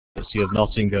University of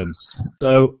Nottingham.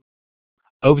 So,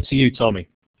 over to you, Tommy.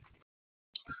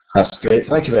 That's great.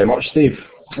 Thank you very much, Steve.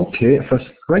 Okay, if I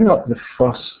bring up the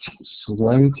first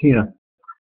slide here,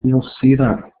 you'll see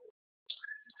that.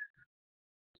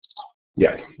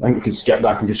 Yeah, I think we can skip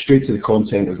that and go straight to the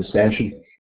content of the session.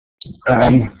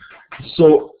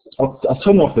 So I'll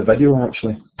turn off the video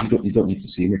actually. You don't need to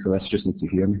see me for this, just need to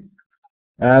hear me.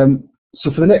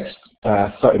 So for the next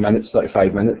 30 minutes,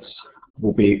 35 minutes,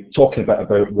 we'll be talking a bit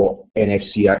about what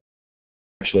NFC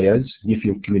actually is, near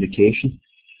field communication,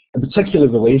 in particular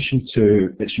in relation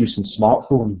to its use in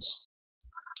smartphones.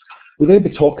 We'll then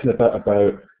be talking a bit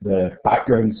about the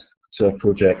background to our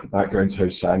project, the background to how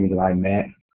Simon and I met.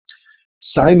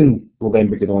 Simon will then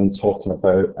begin on talking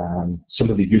about some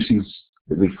of the uses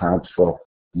that we've had for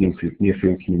near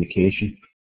field communication,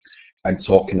 and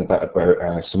talking a bit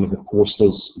about some of the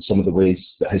posters and some of the ways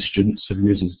that his students have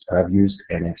used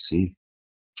NFC.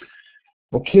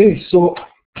 Okay, so,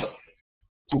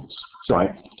 oops, sorry.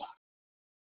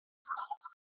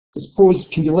 I suppose,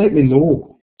 can you let me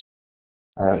know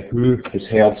who has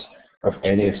heard of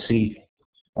NFC?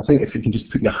 I think if you can just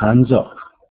put your hands up,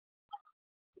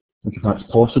 I think if that's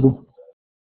possible.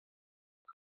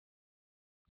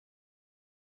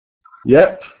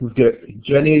 Yep, we've got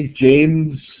Jenny,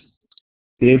 James,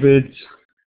 David.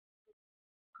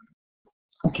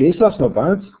 Okay, so that's not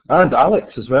bad. And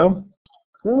Alex as well.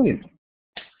 Brilliant.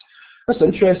 That's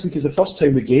interesting because the first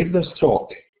time we gave this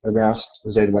talk, and we asked,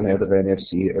 has anyone heard of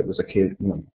NFC? It was a kid,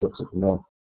 no,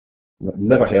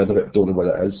 never heard of it, don't know what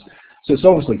it is. So it's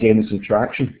obviously gaining some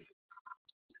traction.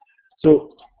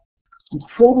 So we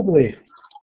probably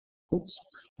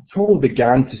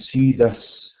began to see this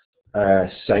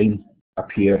sign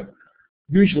appear,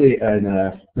 usually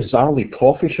in bizarrely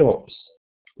coffee shops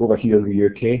over here in the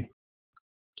UK,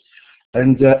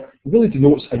 and really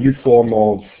denotes a new form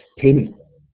of payment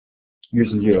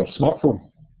using your smartphone.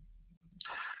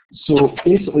 So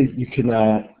basically, you can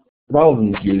rather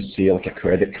than use, say, like a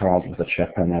credit card with a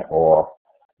chip in it, or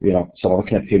some other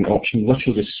kind of payment option, you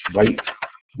literally just swipe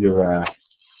your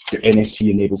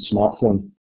NFC-enabled smartphone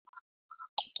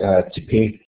to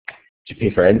pay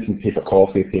for anything, pay for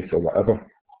coffee, pay for whatever.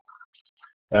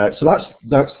 So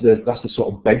that's the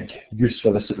sort of big use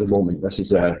for this at the moment. This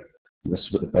is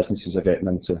what the businesses are getting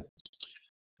into.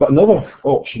 But another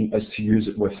option is to use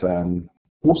it with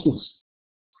posters.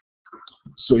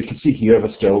 So you can see here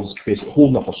the skills basically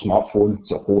holding up a smartphone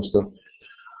to a poster,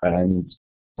 and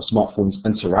a smartphone's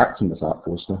interacting with that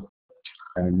poster,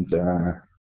 and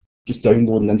just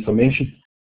downloading information.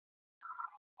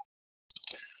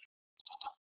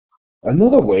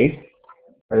 Another way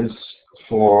is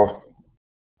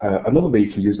another way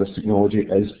you can use this technology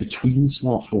is between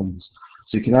smartphones.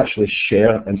 So you can actually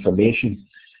share information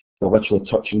by literally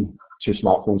touching two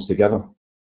smartphones together.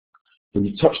 When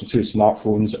you touch the two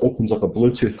smartphones, it opens up a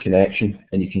Bluetooth connection,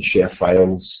 and you can share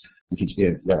files, you can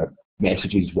share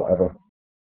messages, whatever.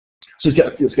 So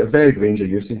it's got a varied range of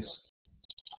uses.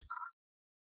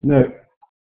 Now,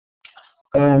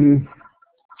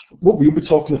 what we'll be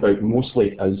talking about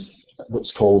mostly is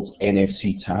what's called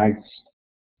NFC tags.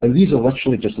 And these are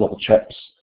literally just little chips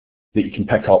that you can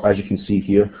pick up, as you can see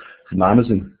here, from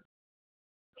Amazon.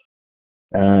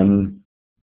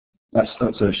 That's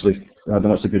actually, I think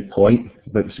that's a good point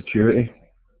about the security.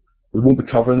 We won't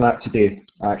be covering that today,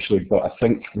 actually, but I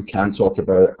think we can talk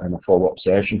about it in a follow-up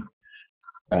session.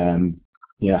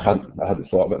 Yeah, I hadn't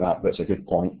thought about that, but it's a good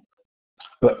point.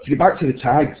 But to get back to the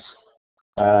tags,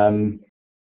 you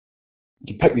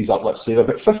can pick these up, let's say, they're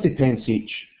about 50 pence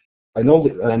each, and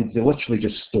they literally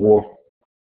just store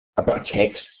a bit of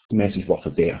text message worth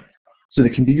of data. So they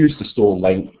can be used to store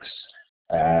links,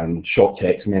 short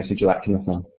text message, that kind of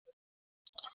thing.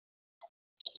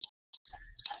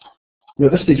 Now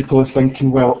at this stage, you're probably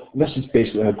thinking, well, this is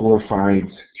basically a glorified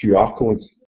QR code,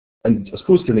 and I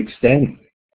suppose to an extent,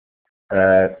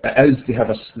 they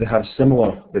have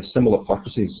similar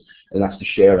purposes, and that's to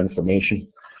share information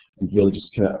and really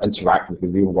just kind of interact with the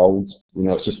real world.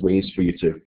 It's just ways for you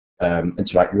to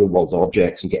interact with real world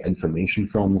objects and get information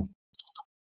from them.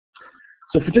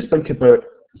 So if we just think about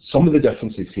some of the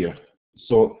differences here.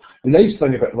 So the nice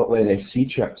thing about little NFC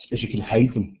chips is you can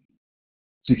hide them.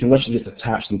 So you can literally just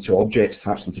attach them to objects,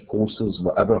 attach them to posters,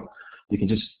 whatever. You can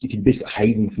basically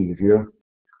hide them from the viewer.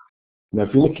 Now,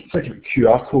 if you think about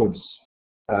QR codes,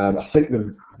 I think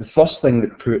the first thing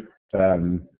that put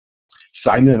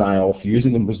Simon and I off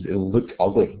using them was that they look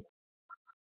ugly.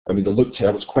 I mean, they look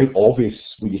terrible. It's quite obvious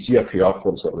when you see a QR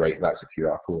code, it's like, right, that's a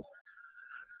QR code.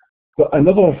 But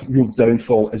another real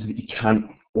downfall is that you can't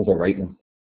overwrite them.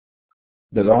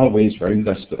 There are ways around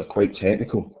this, but they're quite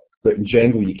technical. but in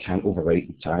general you can't overwrite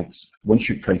the tags. Once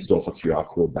you've printed off a QR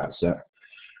code, that's it.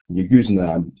 When you're using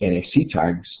NFC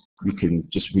tags, you can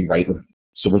just rewrite them.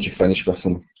 So once you finish with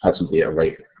them, have some data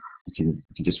right, you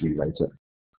can just rewrite it.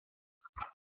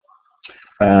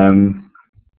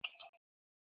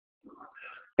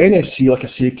 NFC, like I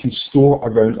say, can store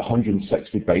around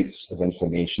 160 bytes of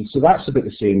information. So that's about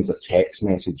the same as a text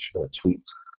message or a tweet.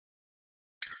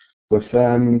 With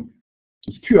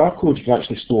QR codes, you can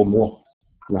actually store more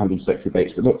than 160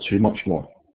 bytes, but not too much more.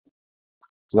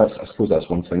 So I suppose that's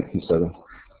one thing to consider.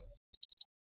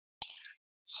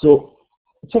 So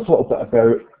I'll talk a little bit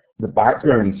about the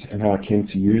background and how I came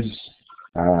to use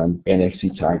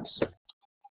NFC tags.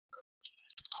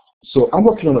 So I'm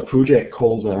working on a project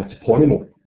called Toponimo,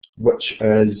 which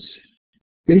is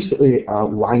basically a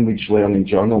language learning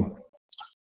journal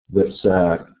that's,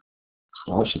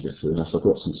 I'll actually go through this, I've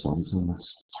got some slides on this.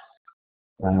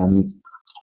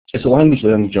 It's a language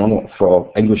learning journal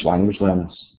for English language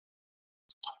learners.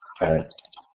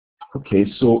 Okay,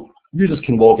 so users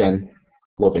can log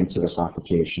into this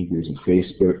application using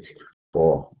Facebook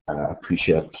or a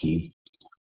pre-shared key.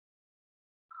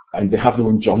 And they have their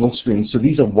own journal screen. So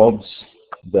these are words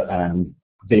that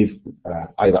they've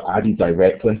either added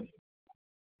directly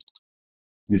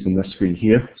using this screen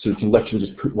here. So you can literally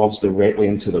just put words directly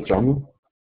into the journal.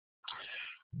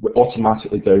 It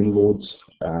automatically downloads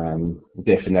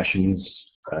definitions,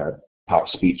 part of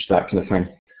speech, that kind of thing,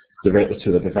 directly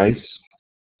to the device.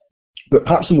 But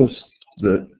perhaps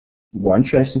the more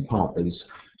interesting part is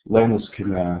learners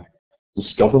can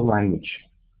discover language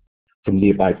from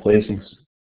nearby places.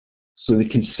 So they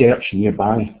can search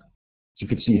nearby. So you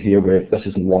can see here where this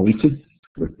is in Long-Eaton,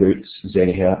 with Boots,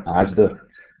 Zeniher, Asda,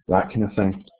 that kind of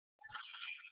thing.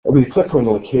 And when you click on the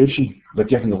location, they're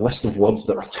given a list of words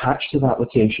that are attached to that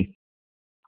location.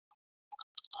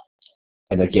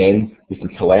 And again, they can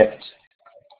collect,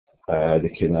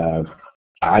 they can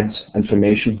add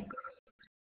information,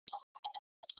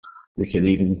 they can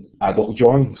even add little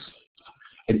drawings.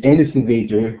 And anything they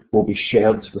do will be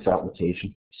shared with that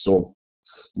location. So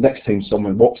next time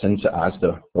someone walks into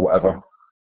Asda or whatever,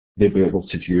 they'll be able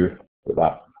to view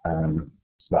what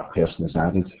that person has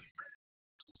added.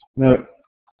 Now,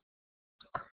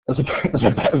 there's a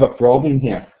bit of a problem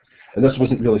here, and this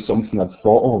wasn't really something I'd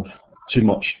thought of too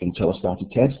much until I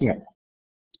started testing it.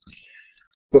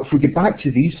 But if we get back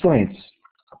to these slides,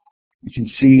 you can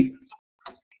see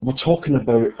we're talking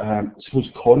about, I suppose,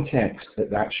 context at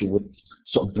the actual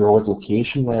sort of broad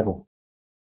location level.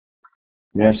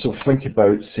 Yeah, so think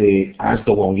about, say, Asda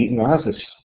Long-Eaton. Asda's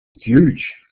huge.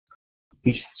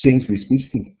 Sainsbury's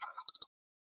Beeston.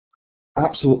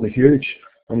 Absolutely huge.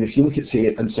 And if you look at,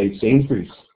 say, inside Sainsbury's,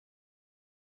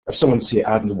 if someone, say,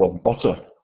 adding the word butter,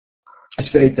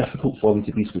 it's very difficult for them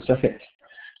to be specific.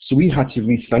 So we had to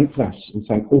rethink this and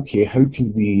think, okay, how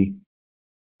can we,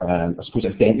 I suppose,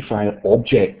 identify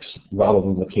objects rather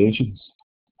than locations?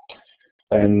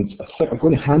 And I think I'm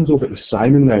going to hand over to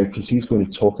Simon now, because he's going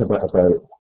to talk a bit about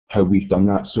how we've done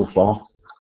that so far.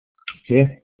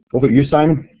 Okay, over to you,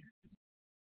 Simon.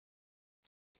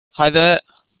 Hi there.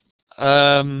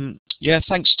 Yeah,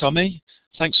 thanks, Tommy.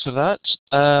 Thanks for that.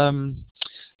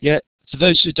 Yeah, for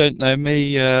those who don't know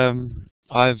me,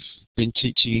 I've been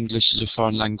teaching English as a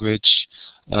foreign language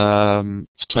for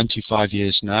 25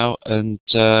 years now, and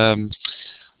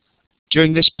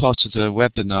during this part of the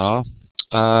webinar,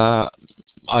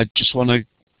 I just want to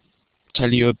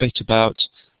tell you a bit about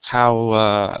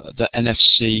how the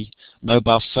NFC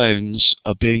mobile phones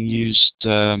are being used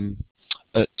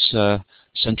at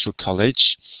Central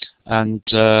College, and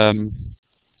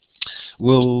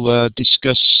we'll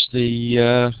discuss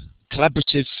the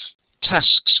collaborative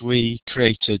tasks we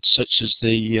created, such as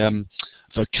the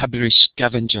vocabulary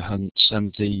scavenger hunts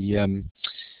and the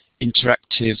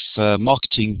interactive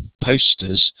marketing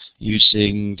posters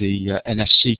using the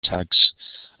NFC tags,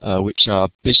 which our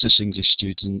business English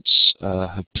students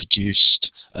have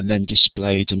produced and then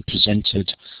displayed and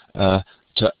presented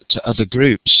to other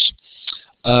groups.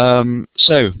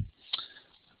 So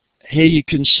here you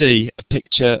can see a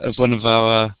picture of one of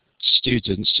our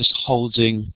students just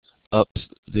holding up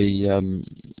the,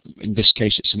 in this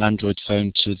case it's an Android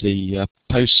phone, to the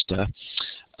poster,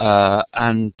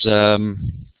 and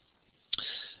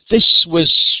this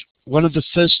was one of the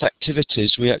first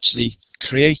activities we actually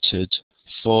created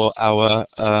for our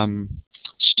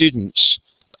students.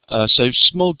 So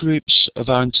small groups of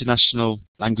our international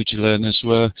language learners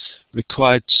were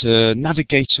required to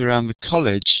navigate around the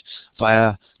college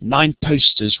via 9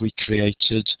 posters we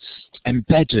created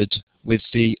embedded with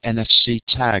the NFC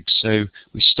tags. So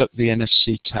we stuck the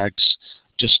NFC tags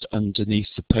just underneath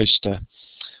the poster.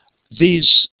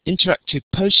 these interactive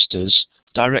posters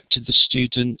directed the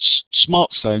student's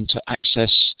smartphone to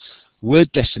access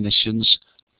word definitions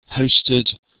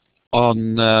hosted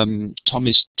on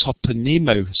Tommy's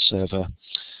Toponimo server.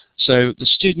 So the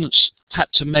students had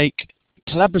to make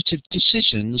collaborative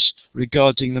decisions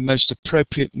regarding the most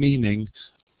appropriate meaning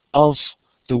of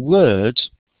the word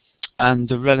and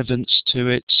the relevance to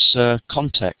its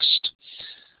context.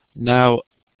 Now,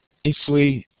 if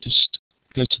we just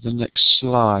go to the next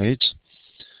slide,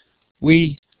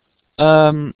 we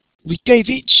gave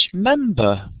each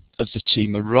member of the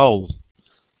team a role.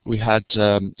 We had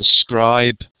the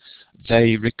scribe.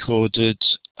 They recorded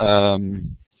the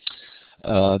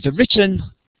written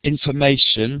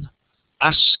information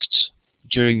asked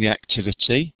during the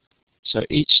activity. So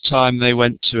each time they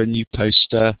went to a new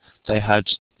poster, they had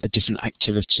a different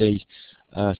activity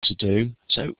to do.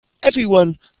 So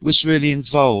everyone was really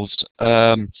involved.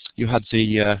 You had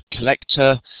the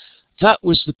collector. That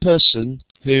was the person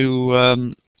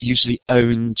who usually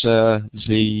owned the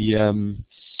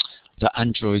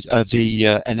Android,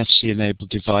 the NFC-enabled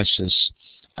devices,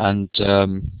 and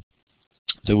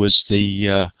there was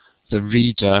the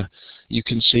reader. You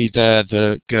can see there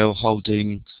the girl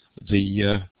holding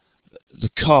the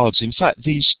cards. In fact,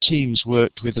 these teams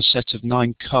worked with a set of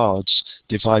 9 cards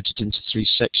divided into 3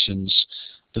 sections.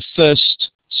 The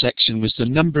first section was the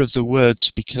number of the word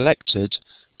to be collected,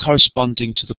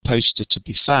 corresponding to the poster to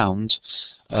be found.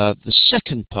 The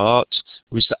second part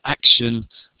was the action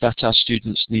that our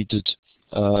students needed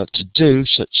to do,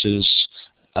 such as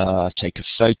take a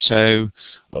photo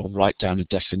or write down a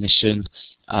definition.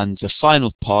 And the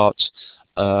final part,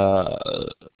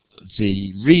 the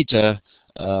reader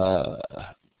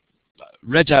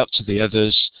read out to the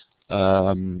others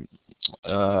to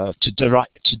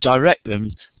direct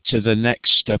them to the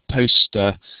next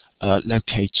poster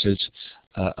located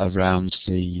around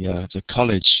the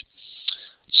college.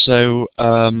 So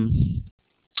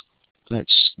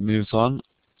let's move on.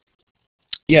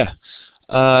 Yeah,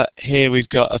 here we've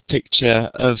got a picture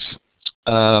of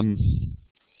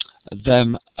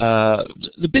them,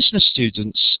 the business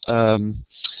students, in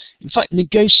fact,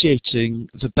 negotiating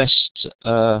the best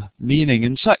meaning.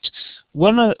 In fact,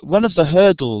 one of the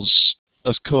hurdles,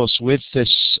 of course, with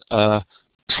this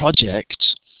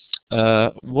project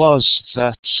was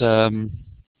that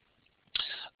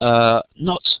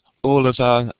not all of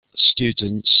our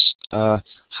students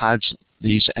had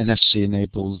these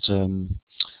NFC-enabled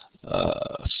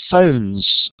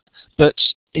phones, but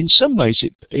in some ways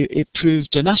it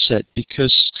proved an asset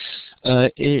because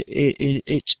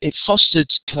it fostered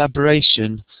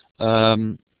collaboration.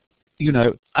 You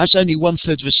know, as only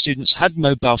 1/3 of the students had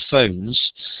mobile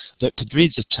phones that could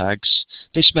read the tags,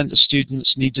 this meant the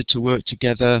students needed to work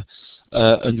together,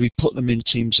 and we put them in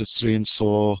teams of 3 and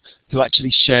 4 who actually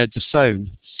shared the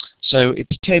phone. So it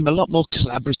became a lot more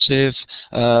collaborative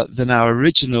than our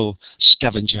original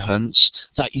scavenger hunts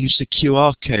that used the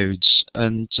QR codes,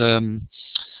 and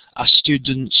our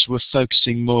students were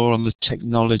focusing more on the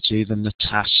technology than the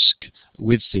task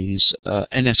with these.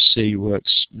 NFC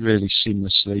works really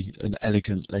seamlessly and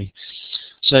elegantly.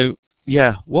 So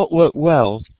yeah, what worked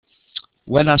well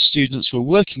when our students were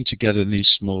working together in these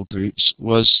small groups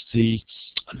was the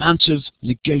amount of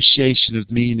negotiation of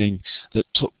meaning that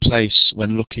took place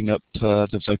when looking up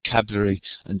the vocabulary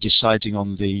and deciding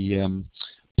on the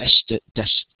best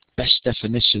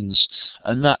definitions,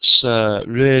 and that's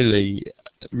really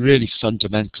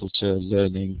fundamental to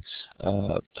learning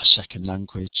a second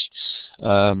language.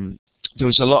 There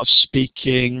was a lot of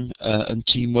speaking and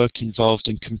teamwork involved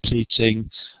in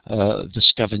completing the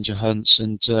scavenger hunts,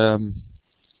 and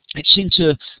it seemed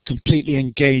to completely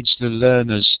engage the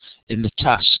learners in the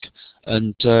task.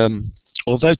 And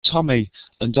although Tommy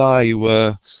and I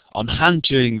were on hand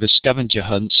during the scavenger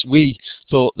hunts, we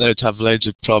thought they'd have loads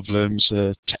of problems,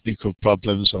 technical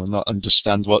problems, or not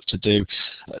understand what to do.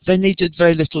 They needed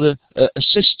very little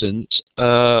assistance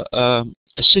and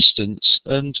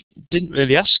didn't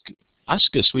really ask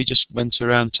us. We just went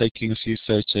around taking a few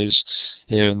photos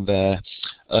here and there.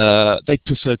 They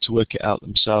preferred to work it out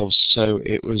themselves, so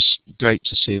it was great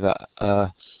to see that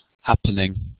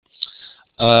happening.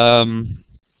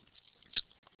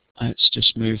 Let's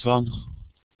just move on.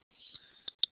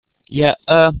 Yeah,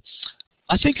 I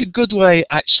think a good way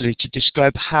actually to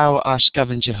describe how our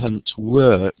scavenger hunt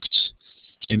worked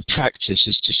in practice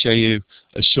is to show you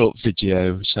a short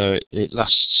video. So it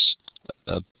lasts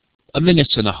a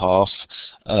minute and a half,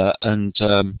 and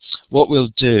what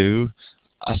we'll do,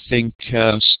 I think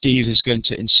Steve is going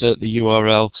to insert the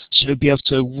URL, so you'll be able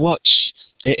to watch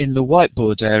it in the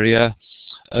whiteboard area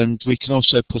and we can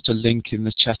also put a link in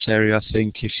the chat area, I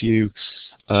think, if you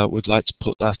would like to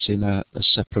put that in a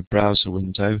separate browser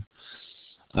window.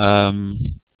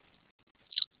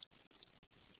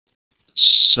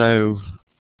 So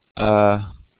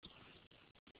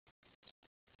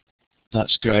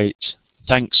that's great.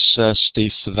 Thanks,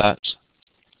 Steve, for that.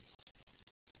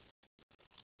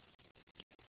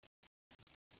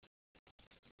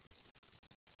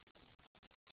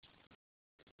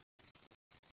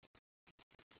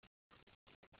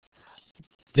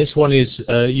 This one is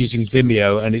using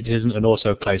Vimeo, and it isn't an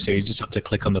autoplay, so you just have to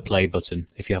click on the play button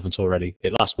if you haven't already.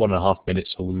 It lasts 1.5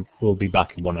 minutes, so we'll be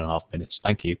back in 1.5 minutes.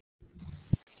 Thank you.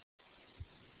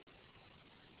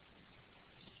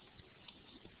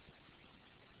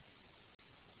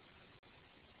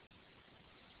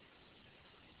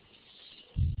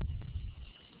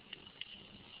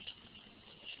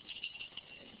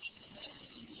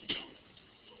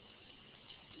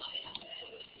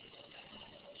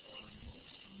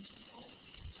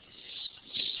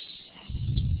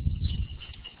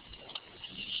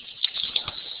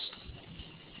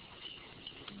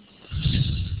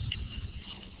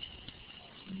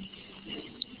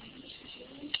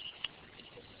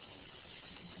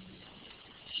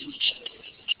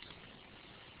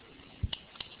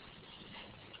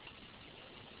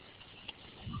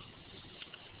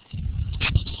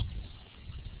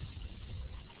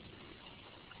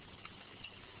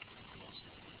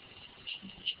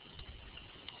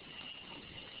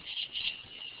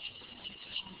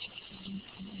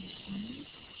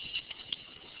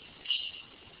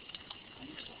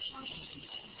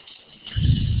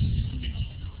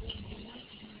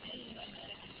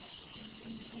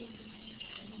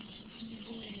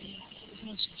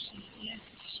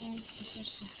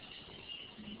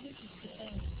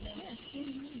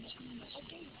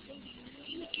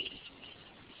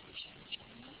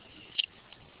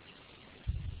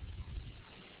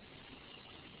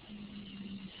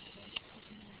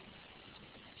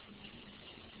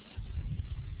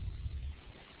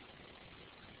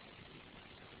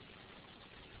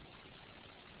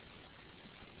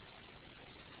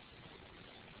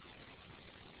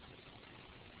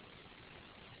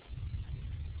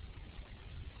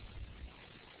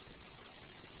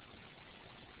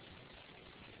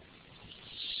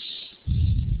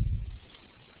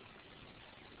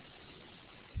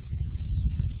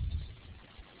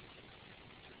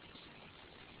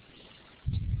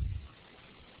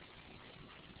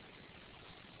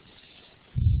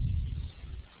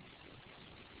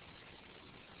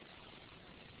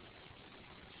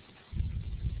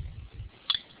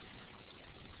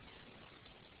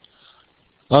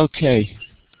 Okay.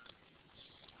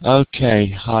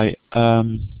 Okay. Hi.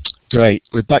 Great.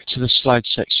 We're back to the slide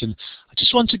section. I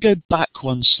just want to go back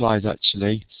one slide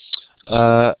actually,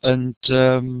 and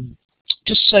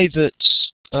just say that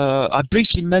I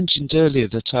briefly mentioned earlier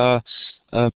that our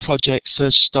project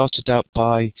first started out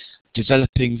by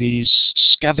developing these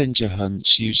scavenger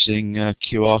hunts using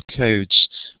QR codes,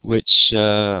 which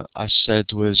I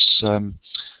said was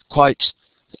quite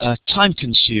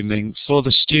time-consuming for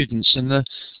the students, and the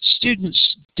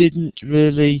students didn't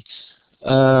really,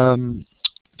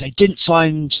 they didn't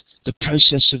find the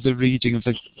process of the reading of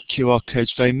the QR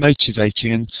codes very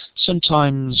motivating and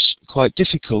sometimes quite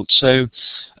difficult. So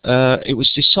it was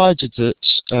decided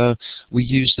that we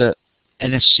use the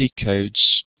NFC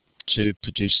codes to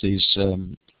produce these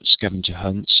scavenger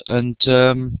hunts, and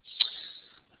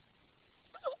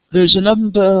there's a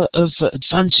number of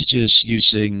advantages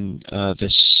using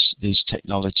these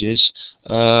technologies.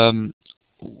 One,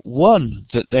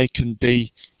 that they can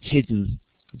be hidden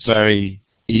very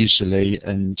easily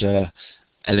and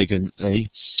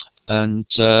elegantly, and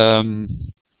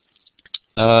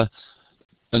of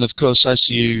course, as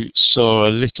you saw, a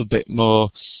little bit more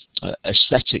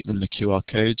aesthetic than the QR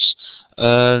codes.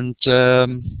 And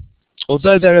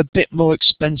although they're a bit more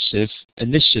expensive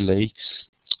initially,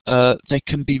 they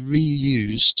can be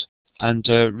reused and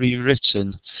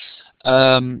rewritten.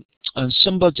 And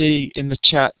somebody in the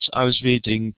chat I was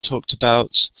reading talked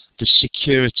about the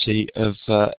security of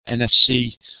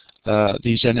NFC,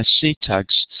 these NFC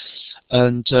tags.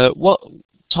 And what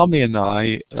Tommy and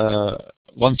I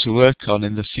want to work on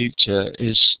in the future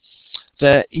is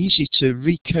they're easy to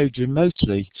recode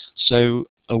remotely. So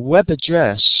a web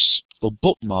address or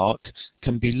bookmark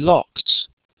can be locked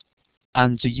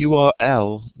and the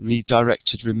URL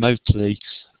redirected remotely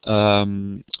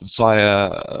via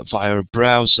a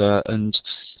browser, and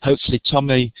hopefully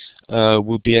Tommy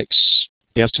will be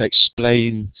able to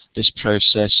explain this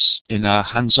process in our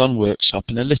hands-on workshop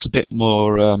in a little bit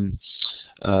more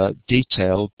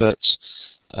detail. But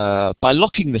By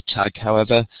locking the tag,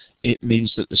 however, it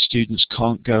means that the students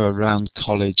can't go around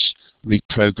college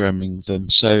reprogramming them.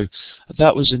 So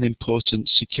that was an important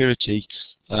security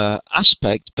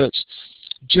aspect. But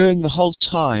during the whole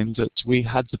time that we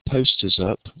had the posters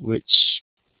up, which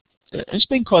has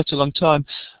been quite a long time,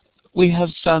 we have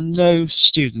found no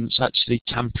students actually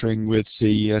tampering with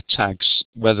the tags,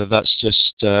 whether that's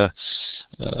just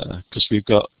because we've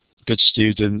got good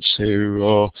students who,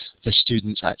 or the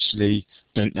students actually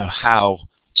don't know how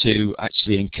to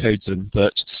actually encode them.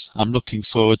 But I'm looking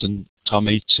forward, and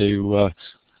Tommy, to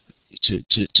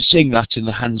seeing that in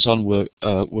the hands-on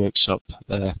workshop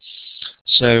there.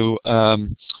 So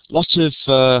lots of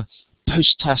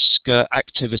post-task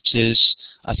activities,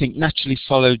 I think, naturally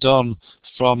followed on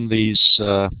from these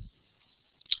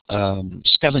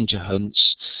scavenger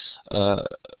hunts,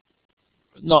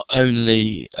 not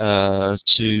only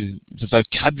to the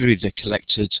vocabulary they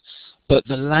collected, but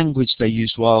the language they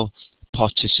used while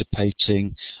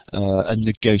participating and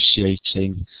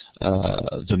negotiating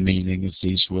the meaning of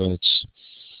these words.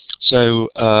 So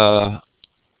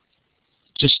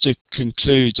just to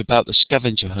conclude about the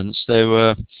scavenger hunts, there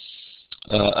were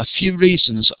a few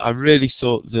reasons I really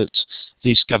thought that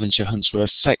these scavenger hunts were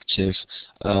effective,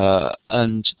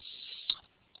 and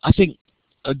I think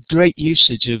a great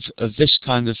usage of this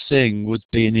kind of thing would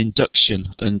be an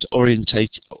induction and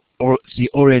the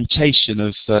orientation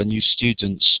of new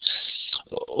students,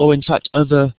 or in fact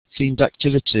other themed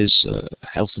activities,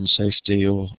 health and safety,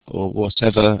 or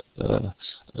whatever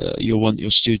you want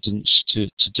your students to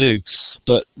do.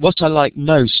 But what I liked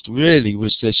most really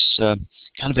was this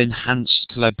kind of enhanced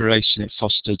collaboration it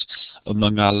fostered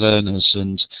among our learners,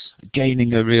 and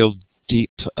gaining a real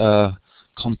deep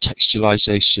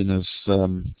contextualization of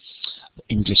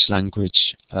English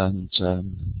language, and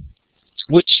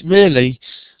which really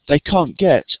they can't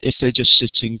get if they're just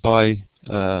sitting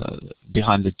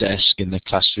behind the desk in the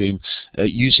classroom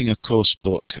using a course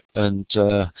book. And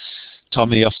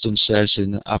Tommy often says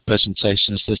in our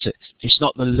presentations that it's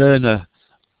not the learner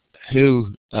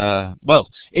who, well,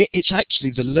 it's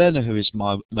actually the learner who is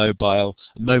mobile.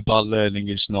 Mobile learning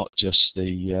is not just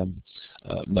the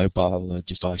mobile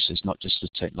devices, not just the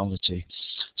technology.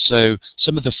 So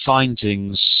some of the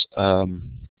findings on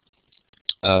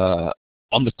the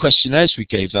questionnaires we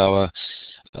gave our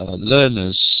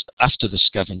learners after the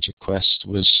scavenger quest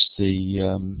was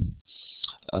the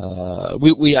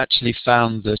we actually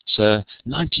found that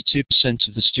 92%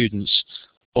 of the students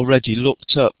already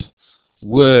looked up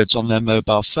words on their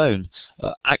mobile phone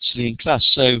actually in class.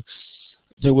 So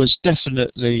there was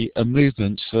definitely a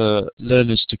movement for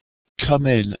learners to come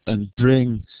in and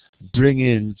bring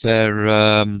in their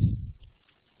own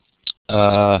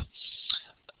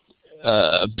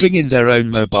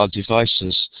mobile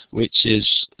devices, which is,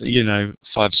 5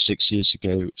 or 6 years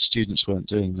ago, students weren't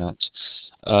doing that.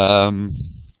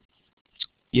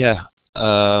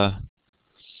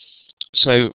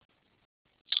 So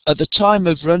at the time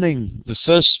of running the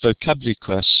first vocabulary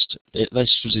quest,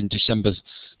 this was in December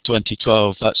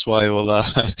 2012, that's why all our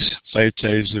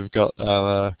photos have got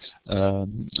our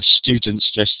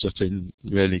students dressed up in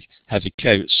really heavy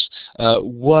coats.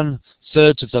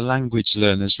 1/3 of the language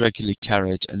learners regularly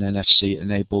carried an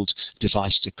NFC-enabled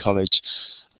device to college.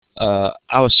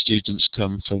 Our students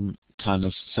come from kind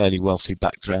of fairly wealthy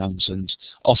backgrounds, and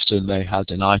often they had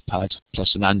an iPad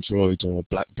plus an Android or a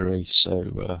BlackBerry.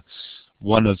 So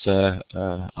one of the,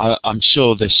 I'm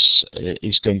sure this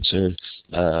is going to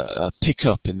pick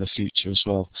up in the future as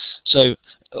well. So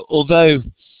although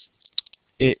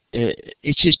it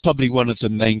is probably one of the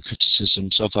main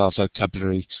criticisms of our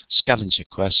vocabulary scavenger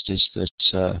quest is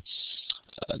that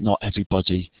not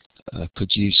everybody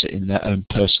could use it in their own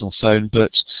personal phone,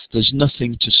 but there's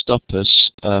nothing to stop us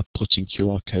putting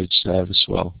QR codes there as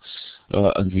well,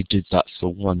 and we did that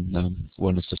for one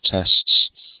of the tests.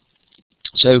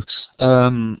 So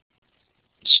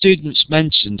students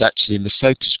mentioned actually in the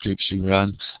focus groups we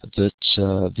ran that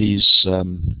these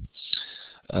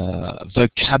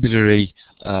vocabulary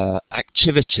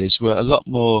activities were a lot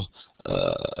more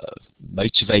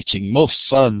motivating, more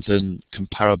fun than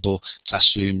comparable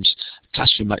classroom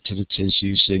activities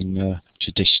using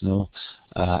traditional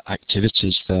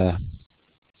activities there.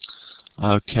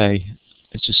 Okay,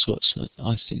 it's just what's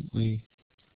I think we.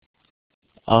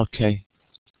 Okay,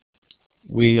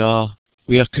 we are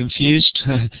confused.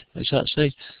 Is that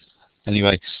say?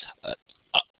 Anyway,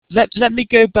 let me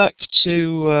go back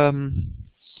to.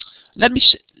 Let me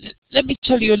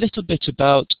tell you a little bit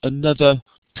about another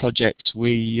project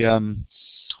we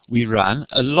ran,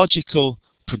 a logical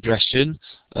progression,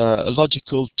 a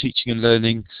logical teaching and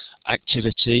learning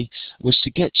activity, was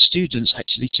to get students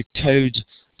actually to code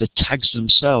the tags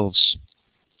themselves.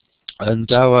 And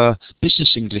our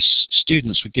business English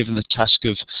students were given the task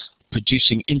of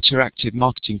producing interactive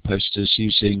marketing posters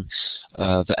using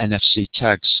the NFC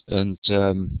tags, and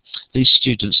these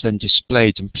students then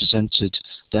displayed and presented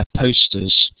their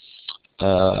posters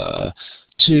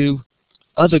to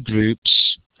other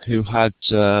groups who had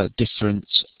different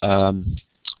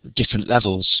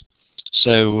levels.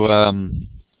 So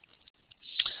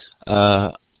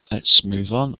let's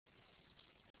move on.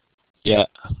 Yeah,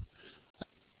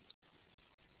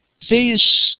 these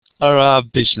are our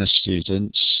business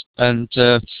students, and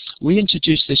we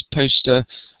introduced this poster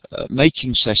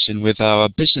making session with our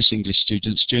business English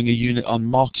students during a unit on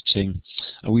marketing,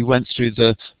 and we went through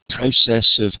the process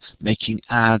of making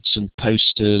ads and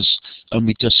posters, and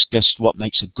we discussed what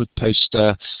makes a good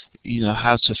poster, you know,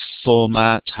 how to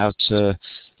format, how to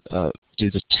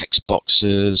do the text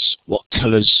boxes, what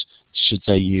colors should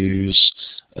they use,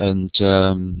 and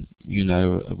you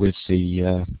know, with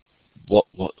the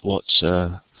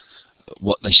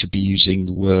what they should be using,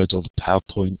 the Word or the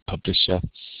PowerPoint publisher.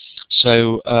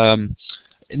 So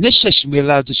in this session we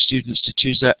allowed the students to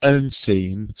choose their own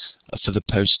theme for the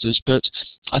posters, but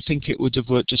I think it would have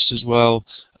worked just as well,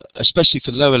 especially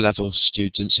for lower level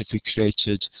students, if we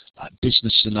created like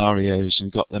business scenarios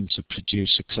and got them to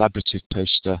produce a collaborative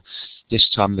poster. This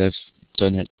time they've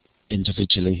done it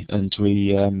individually, and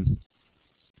we in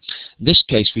this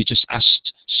case we just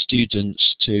asked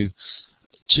students to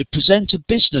present a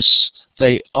business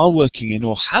they are working in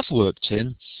or have worked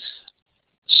in.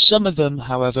 Some of them,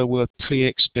 however, were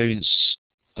pre-experienced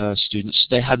students.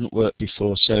 They hadn't worked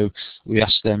before, so we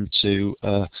asked them to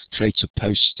create a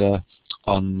poster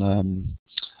on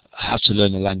how to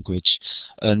learn a language.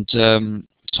 And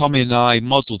Tommy and I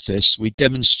modelled this. We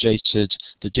demonstrated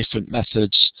the different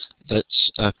methods that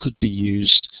could be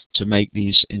used to make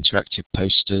these interactive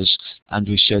posters, and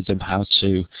we showed them how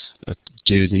to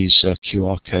do these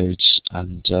QR codes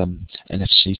and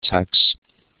NFC tags.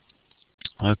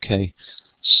 Okay,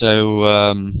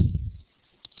 so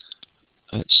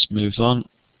let's move on.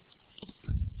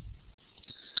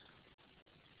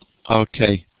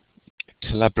 Okay,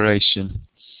 collaboration.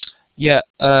 Yeah,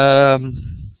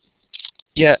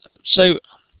 yeah. So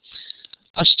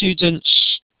our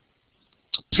students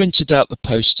printed out the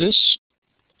posters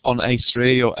on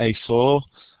A3 or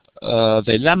A4.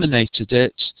 They laminated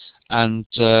it, and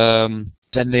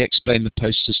then they explained the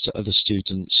posters to other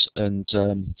students. And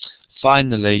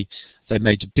finally, they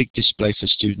made a big display for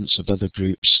students of other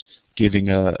groups, giving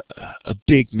a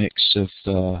big mix of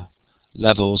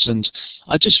levels. And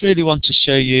I just really want to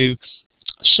show you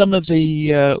some of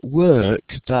the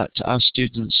work that our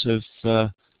students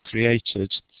have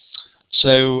created.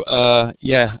 So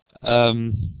yeah,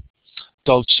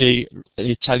 Dolce, an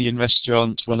Italian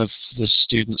restaurant, one of the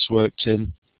students worked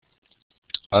in.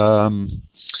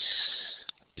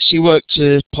 She worked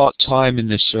part-time in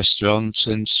this restaurant,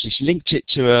 and she linked it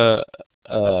to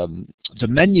the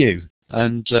menu.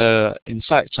 And in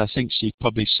fact, I think she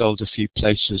probably sold a few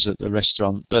places at the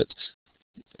restaurant. But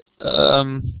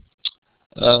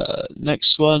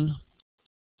next one,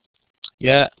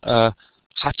 yeah,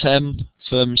 Hatem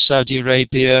from Saudi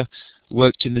Arabia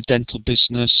worked in the dental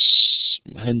business,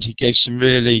 and he gave some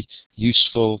really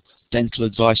useful dental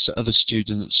advice to other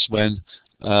students when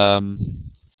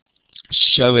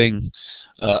showing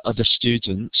other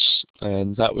students,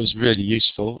 and that was really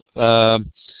useful. I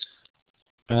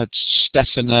had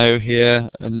Stefano here,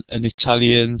 an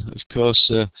Italian, of course,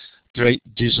 a great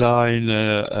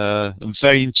designer, and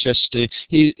very interested.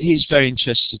 He's very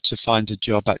interested to find a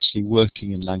job actually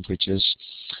working in languages,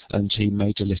 and he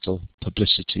made a little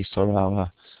publicity for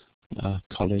our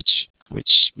college,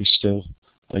 which we still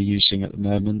are using at the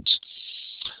moment.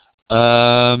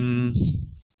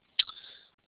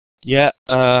 Yeah,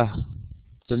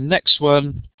 the next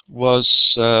one was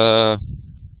a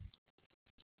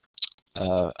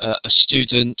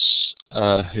student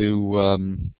who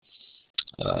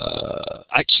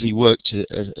actually worked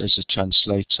as a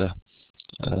translator,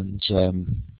 and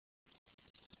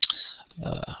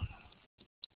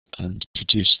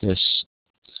produced this.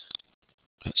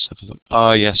 Let's have a look.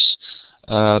 Ah, yes.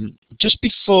 Just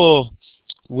before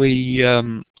we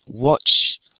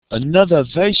watch another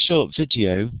very short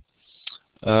video,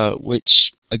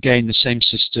 which again the same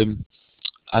system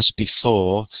as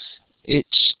before.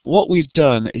 It's what we've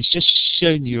done is just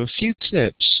shown you a few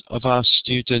clips of our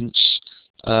students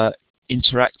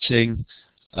interacting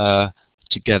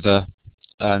together,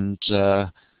 and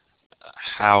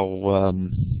how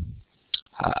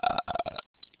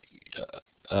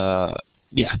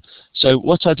yeah, so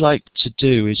what I'd like to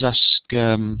do is ask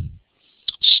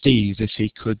Steve if he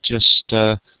could just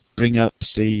bring up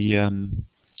the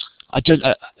I don't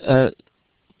know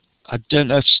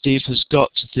if Steve has got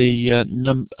the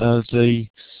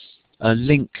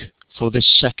link for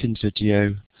this second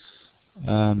video.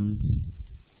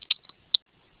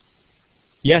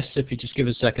 Yes, if you just give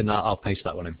us a second, I'll paste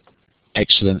that one in.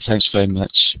 Excellent, thanks very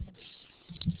much.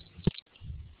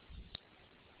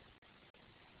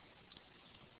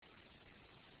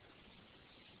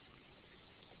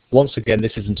 Once again,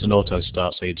 this isn't an auto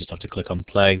start, so you just have to click on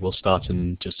play. We'll start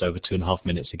in just over 2.5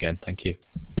 minutes again. Thank you.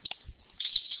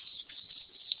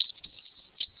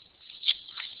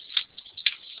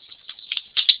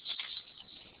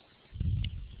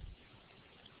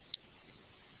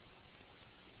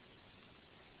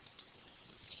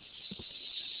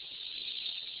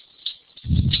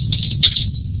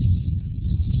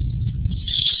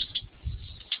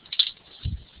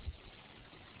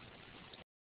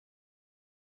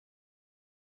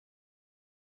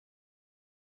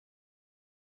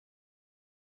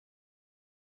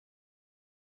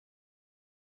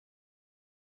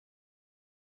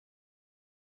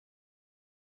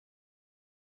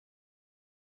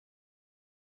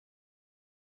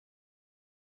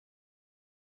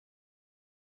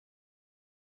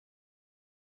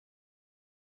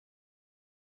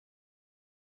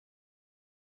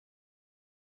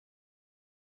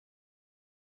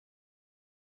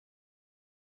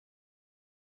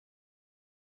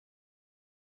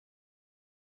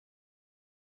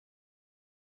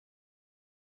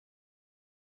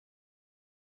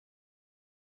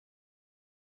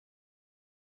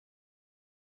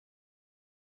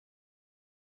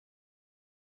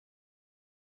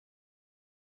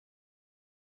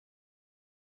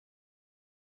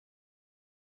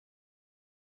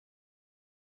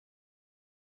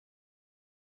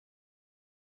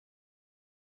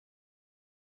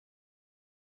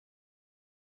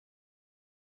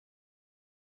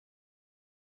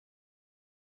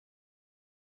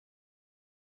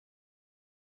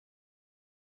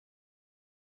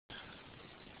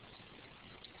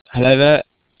 Hello there.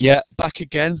 Yeah, back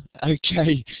again.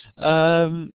 Okay.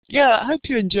 Yeah, I hope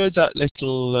you enjoyed that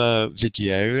little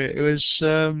video. It was,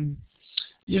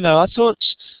 you know, I thought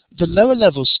the lower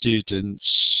level students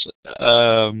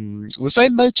were very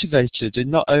motivated in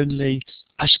not only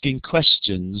asking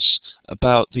questions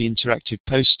about the interactive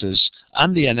posters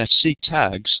and the NFC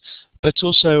tags, but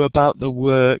also about the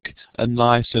work and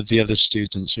life of the other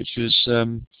students, which was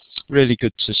really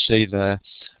good to see there.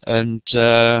 And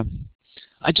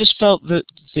I just felt that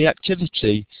the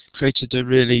activity created a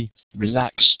really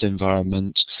relaxed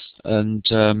environment and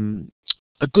a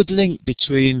good link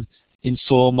between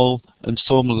informal and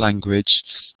formal language.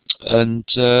 And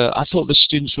I thought the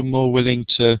students were more willing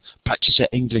to practice their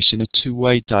English in a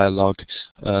two-way dialogue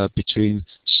between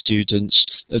students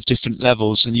of different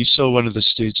levels. And you saw one of the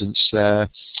students there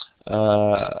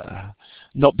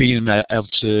not being able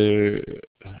to,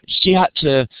 she had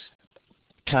to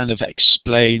kind of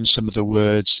explain some of the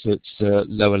words that the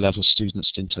lower level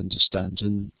students didn't understand,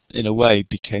 and in a way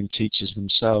became teachers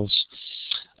themselves.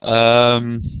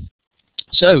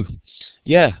 So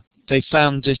yeah, they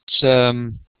found it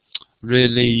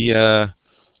really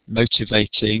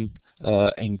motivating,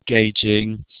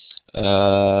 engaging,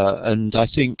 and I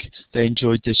think they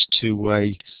enjoyed this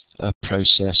two-way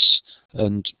process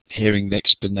and hearing the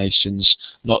explanations,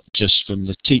 not just from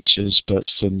the teachers but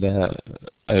from their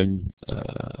own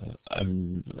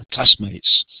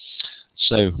classmates.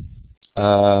 So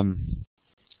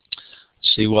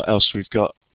see what else we've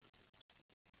got.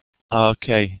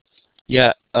 Okay,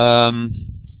 yeah,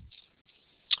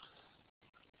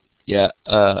 yeah.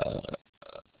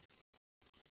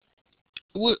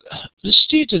 The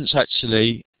students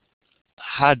actually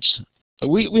had.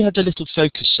 We had a little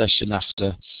focus session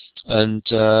after, and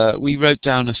we wrote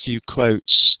down a few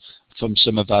quotes from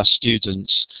some of our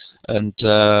students. And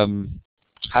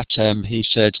Hatem, he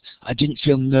said, "I didn't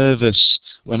feel nervous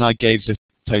when I gave the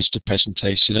poster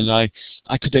presentation, and I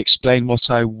could explain what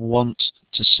I want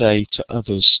to say to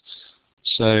others."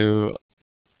 So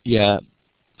yeah,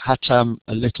 Hatem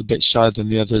a little bit shyer than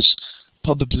the others,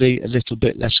 probably a little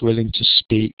bit less willing to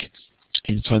speak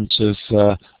in front of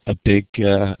a big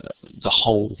the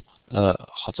whole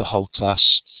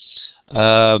class.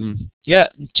 Yeah,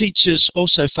 teachers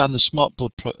also found the smart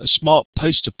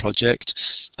poster project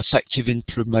effective in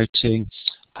promoting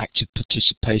active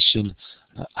participation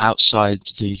outside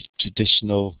the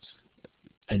traditional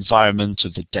environment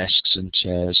of the desks and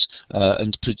chairs,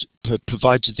 and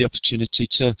provided the opportunity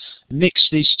to mix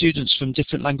these students from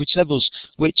different language levels,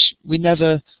 which we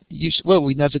never use. Well,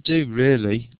 we never do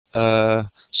really.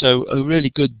 So a really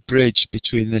good bridge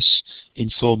between this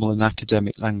informal and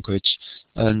academic language,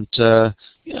 and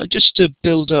you know, just to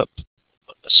build up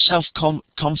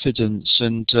self-confidence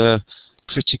and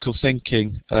critical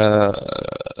thinking,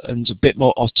 and a bit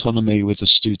more autonomy with the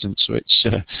students, which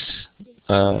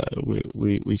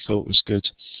we thought was good.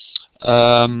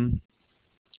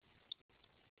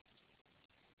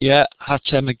 Yeah,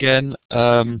 HATEM again.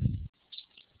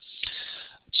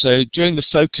 So during the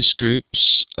focus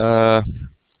groups,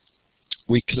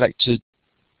 we collected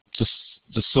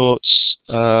the thoughts.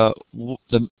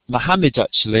 Mohammed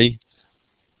actually,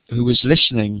 who was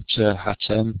listening to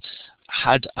HATEM,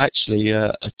 had actually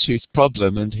a tooth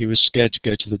problem, and he was scared to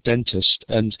go to the dentist.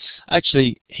 And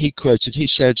actually, he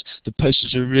said, the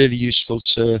posters are really useful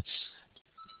to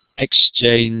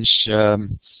exchange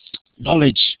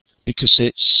knowledge, because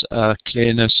it's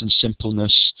clearness and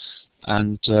simpleness,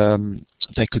 and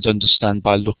they could understand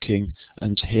by looking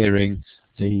and hearing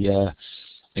the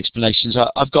explanations.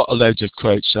 I've got a load of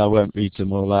quotes, so I won't read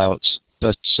them all out,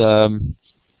 but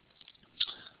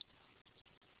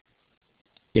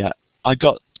yeah, I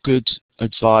got good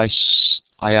advice.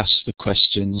 I asked the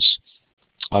questions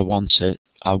I wanted.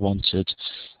 I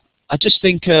just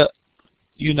think,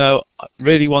 you know, I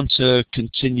really want to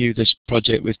continue this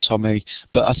project with Tommy,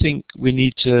 but I think we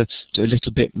need to do a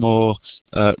little bit more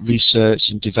research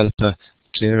and develop a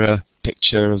clearer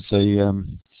picture of the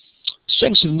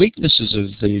strengths and weaknesses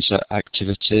of these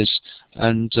activities,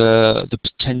 and the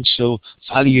potential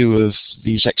value of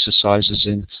these exercises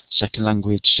in second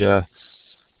language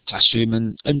classroom,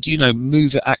 and you know,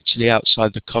 move it actually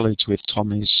outside the college with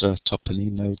Tommy's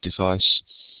Topolino device.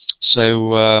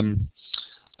 So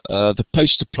the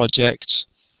poster project,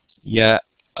 yeah,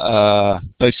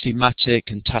 both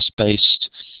thematic and task-based,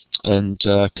 and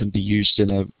can be used in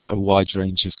a wide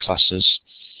range of classes.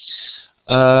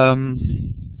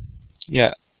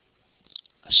 Yeah,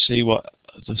 let's see what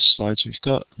other slides we've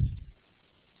got.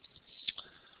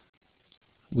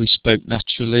 We spoke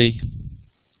naturally.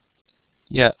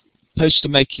 Yeah, poster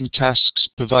making tasks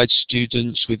provide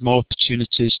students with more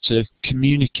opportunities to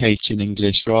communicate in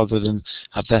English rather than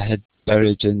have their head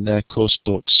buried in their course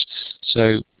books.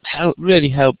 So really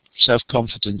help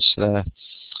self-confidence there.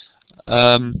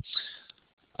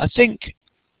 I think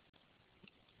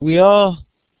we are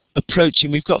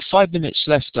approaching, we've got 5 minutes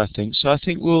left, I think, so I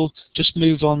think we'll just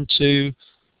move on to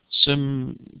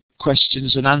some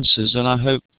questions and answers, and I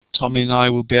hope Tommy and I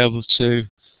will be able to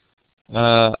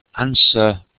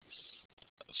answer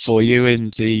for you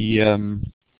in the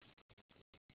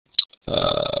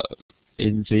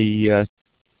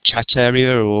chat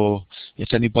area, or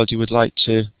if anybody would like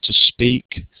to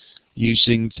speak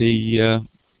using the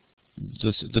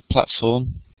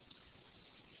platform.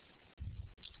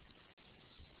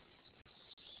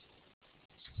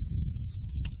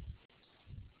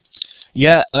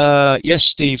 Yeah, yes,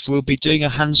 Steve, we'll be doing a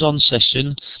hands-on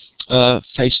session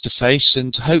face-to-face,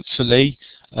 and hopefully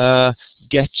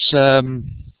get the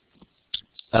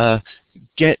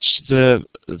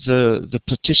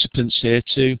participants here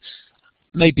to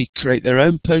maybe create their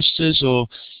own posters,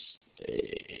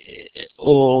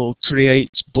 or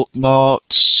create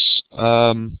bookmarks.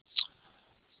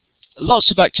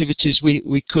 Lots of activities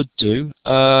we could do,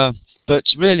 but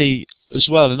really as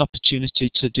well an opportunity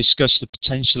to discuss the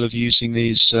potential of using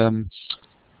these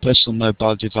personal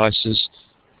mobile devices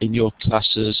in your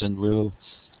classes, and we'll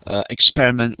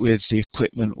experiment with the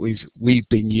equipment we've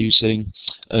been using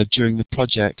during the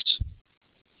project.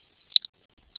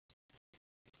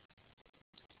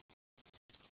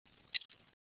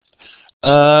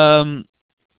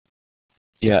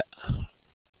 Yeah.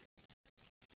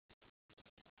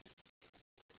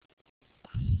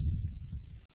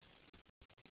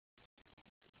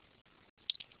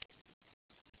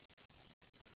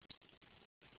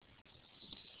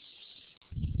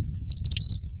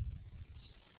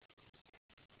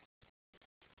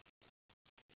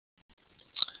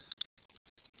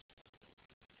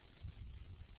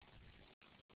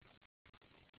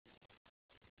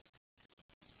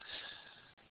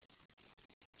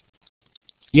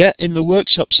 Yeah, in the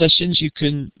workshop sessions you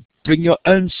can bring your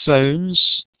own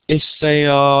phones if they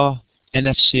are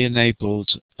NFC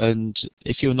enabled, and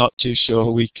if you're not too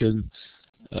sure, we can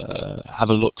have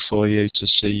a look for you to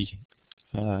see.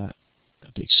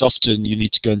 Because often you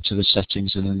need to go into the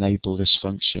settings and enable this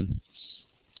function.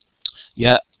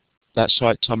 Yeah, that's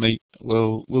right, Tommy.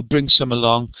 We'll bring some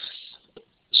along.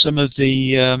 Some of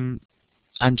the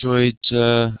Android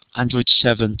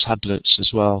 7 tablets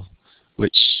as well,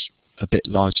 which are a bit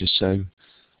larger, so,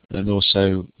 and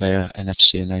also they are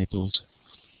NFC enabled.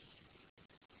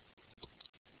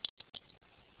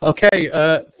 Okay,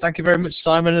 thank you very much,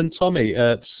 Simon and Tommy.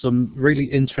 Some really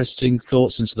interesting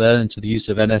thoughts into the use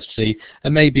of NFC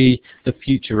and maybe the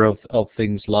future of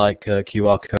things like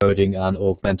QR coding and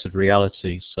augmented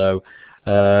reality. So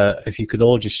if you could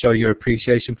all just show your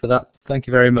appreciation for that, thank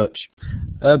you very much.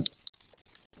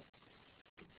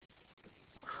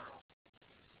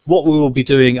 What we will be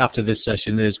doing after this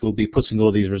session is we'll be putting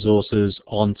all these resources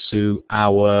onto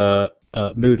our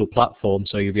Moodle platform,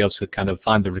 so you'll be able to kind of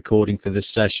find the recording for this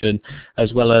session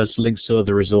as well as links to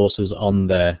other resources on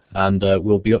there, and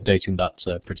we'll be updating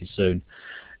that pretty soon.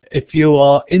 If you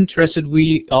are interested,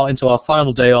 we are into our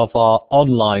final day of our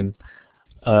online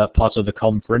part of the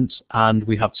conference, and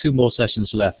we have 2 more sessions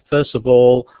left. First of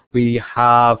all, we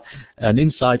have an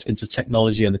insight into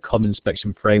technology and the Common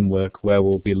Inspection Framework, where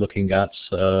we'll be looking at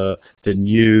the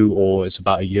new, or it's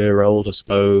about a year old, I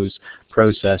suppose,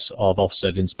 process of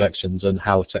offset inspections and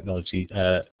how technology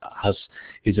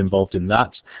is involved in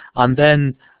that. And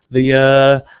then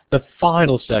the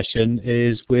final session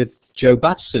is with Jo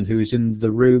Batterson, who is in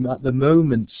the room at the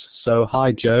moment. So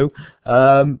hi, Jo,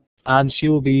 and she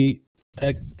will be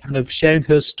kind of sharing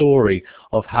her story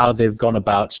of how they've gone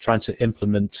about trying to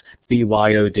implement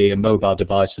BYOD and mobile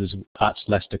devices at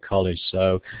Leicester College.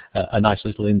 So a nice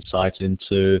little insight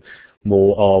into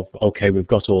more of, okay, we've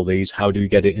got all these, how do we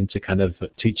get it into kind of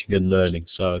teaching and learning?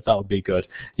 So that would be good.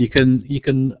 You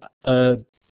can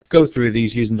go through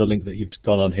these using the link that you've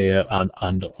got on here,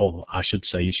 and or I should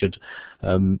say you should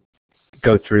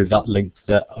go through that link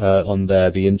that on there,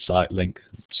 the Insight link,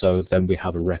 so then we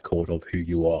have a record of who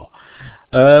you are.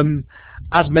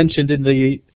 As mentioned in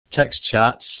the text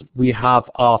chats, we have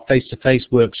our face-to-face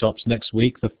workshops next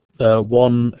week. The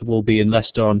one will be in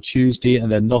Leicester on Tuesday,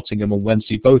 and then Nottingham on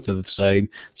Wednesday. Both are the same,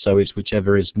 so it's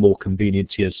whichever is more convenient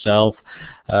to yourself.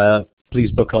 Please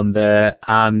book on there,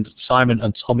 and Simon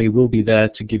and Tommy will be there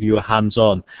to give you a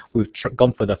hands-on. We've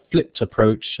gone for the flipped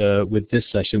approach with this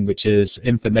session, which is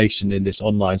information in this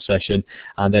online session,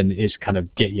 and then it's kind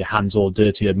of get your hands all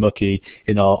dirty and mucky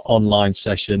in our online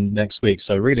session next week.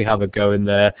 So really have a go in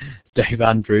there. Dave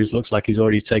Andrews looks like he's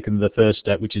already taken the first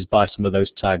step, which is buy some of those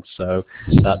tags, so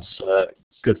that's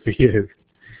good for you.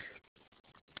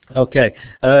 Okay,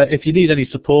 if you need any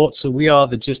support, so we are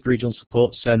the GIST Regional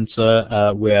Support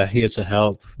Centre. We're here to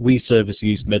help. We service the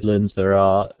East Midlands. There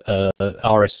are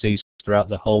RSCs throughout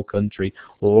the whole country,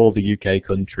 or all the UK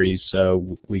countries,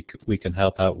 so we can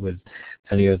help out with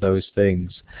any of those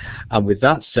things. And with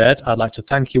that said, I'd like to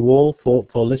thank you all for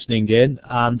listening in,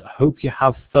 and hope you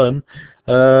have fun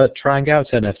trying out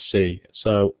NFC.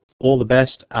 So all the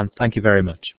best, and thank you very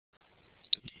much.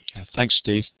 Thanks,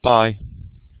 Steve. Bye.